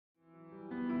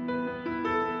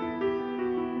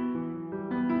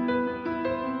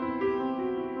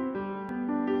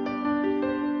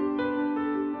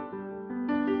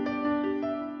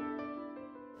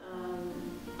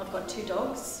I've got 2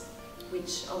 dogs,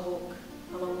 which I walk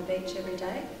along the beach every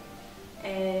day,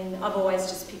 and I've always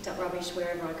just picked up rubbish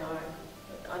wherever I go.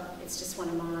 It's just one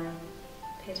of my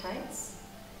pet hates,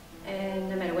 and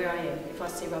no matter where I am, if I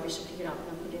see rubbish, I pick it up and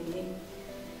I put it in the bin.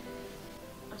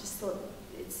 I just thought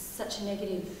it's such a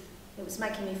negative, it was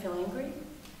making me feel angry,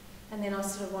 and then I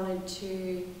sort of wanted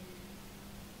to,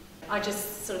 I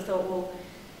just sort of thought, well,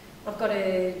 I've got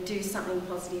to do something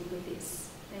positive with this.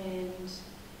 And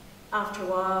after a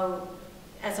while,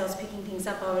 as I was picking things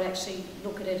up, I would actually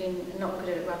look at it in, not look at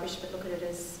it as rubbish, but look at it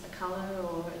as a colour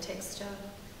or a texture.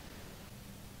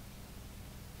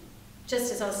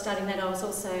 Just as I was starting that, I was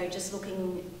also just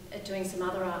looking at doing some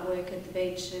other artwork at the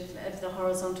beach of the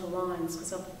horizontal lines,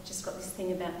 because I've just got this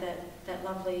thing about that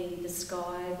lovely, the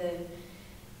sky,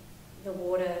 the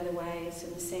water, the waves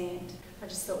and the sand. I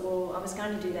just thought, well, I was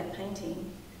going to do that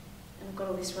painting and I've got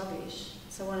all this rubbish,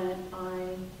 so why don't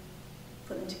I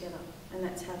put them together? And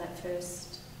that's how that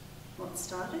first what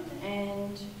started.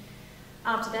 And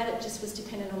after that, it just was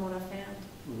dependent on what I found.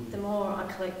 Mm-hmm. The more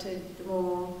I collected, the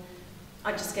more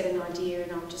I'd just get an idea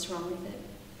and I'd just run with it.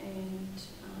 And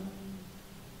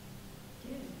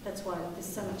yeah, that's why there's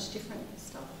so much different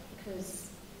stuff, because,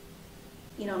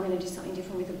 you know, I'm going to do something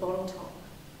different with a bottle top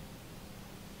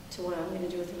to what I'm going to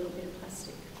do with a little bit of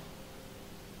plastic.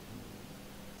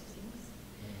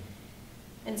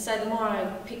 And so the more I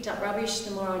picked up rubbish,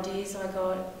 the more ideas I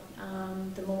got,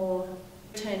 the more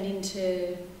it turned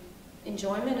into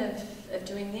enjoyment of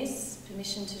doing this,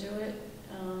 permission to do it.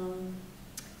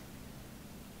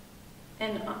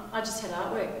 And I just had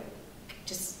artwork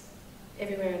just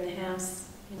everywhere in the house.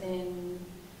 And then,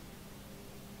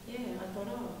 yeah, I thought,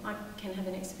 oh, I can have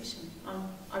an exhibition.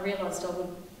 I realised I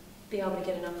would be able to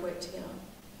get enough work together.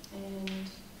 And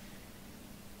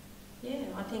yeah,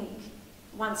 I think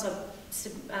once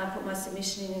I put my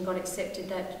submission in and got accepted,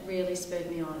 that really spurred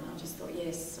me on. I just thought,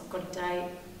 yes, I've got a date,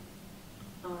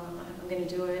 I'm going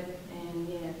to do it, and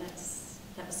yeah, that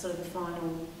was sort of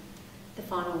the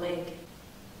final leg.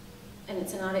 And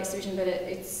it's an art exhibition, but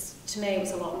it's to me it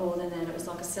was a lot more than that. It was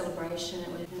like a celebration.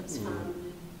 It was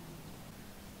fun.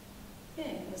 Yeah,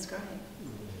 it was great.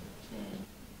 Yeah.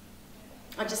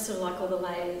 I just sort of like all the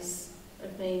layers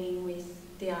of meaning with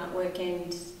the artwork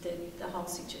and the whole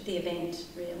the event,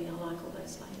 really. I like all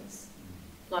those layers.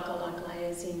 Like I like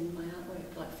layers in my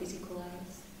artwork, like physical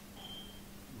layers.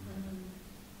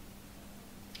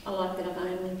 I like that I've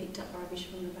only picked up rubbish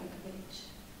from Avoca Beach.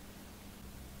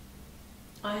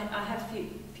 I have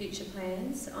future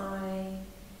plans. I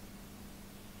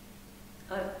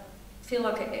feel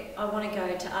like I want to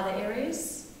go to other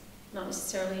areas, not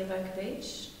necessarily Avoca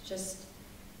Beach.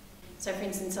 So for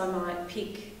instance, I might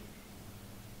pick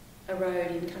a road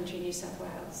in country New South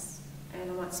Wales and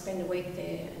I might spend a week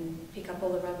there and pick up all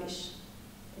the rubbish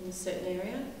in a certain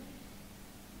area,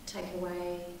 take it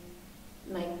away,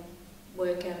 make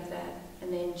work out of that,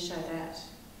 and then show that.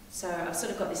 So I've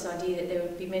sort of got this idea that there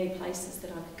would be many places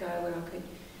that I could go where I could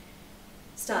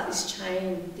start this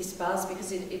chain, this buzz,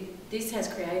 because this has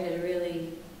created a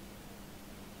really,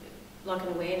 like an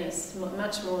awareness,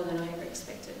 much more than I ever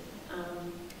expected.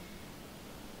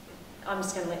 I'm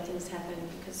just going to let things happen,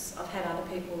 because I've had other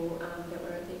people that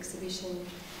were at the exhibition,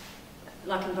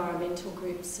 like environmental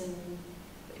groups and,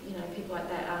 you know, people like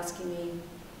that asking me,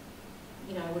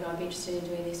 you know, would I be interested in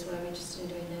doing this, would I be interested in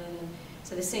doing that? And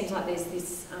so there seems like there's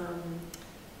this,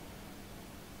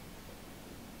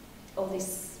 all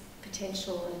this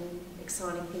potential and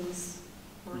exciting things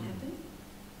might happen.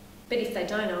 But if they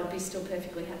don't, I would be still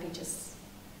perfectly happy just,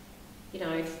 you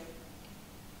know, if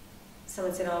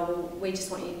someone said, oh, well, we just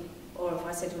want you, or if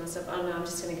I said to myself, oh no, I'm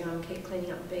just going to go and keep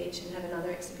cleaning up the beach and have another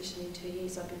exhibition in 2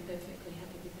 years, I'd be perfectly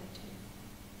happy with that too.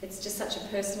 It's just such a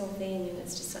personal thing, and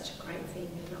it's just such a great thing,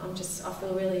 and I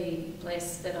feel really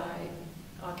blessed that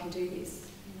I can do this.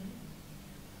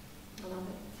 You know? I love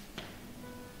it.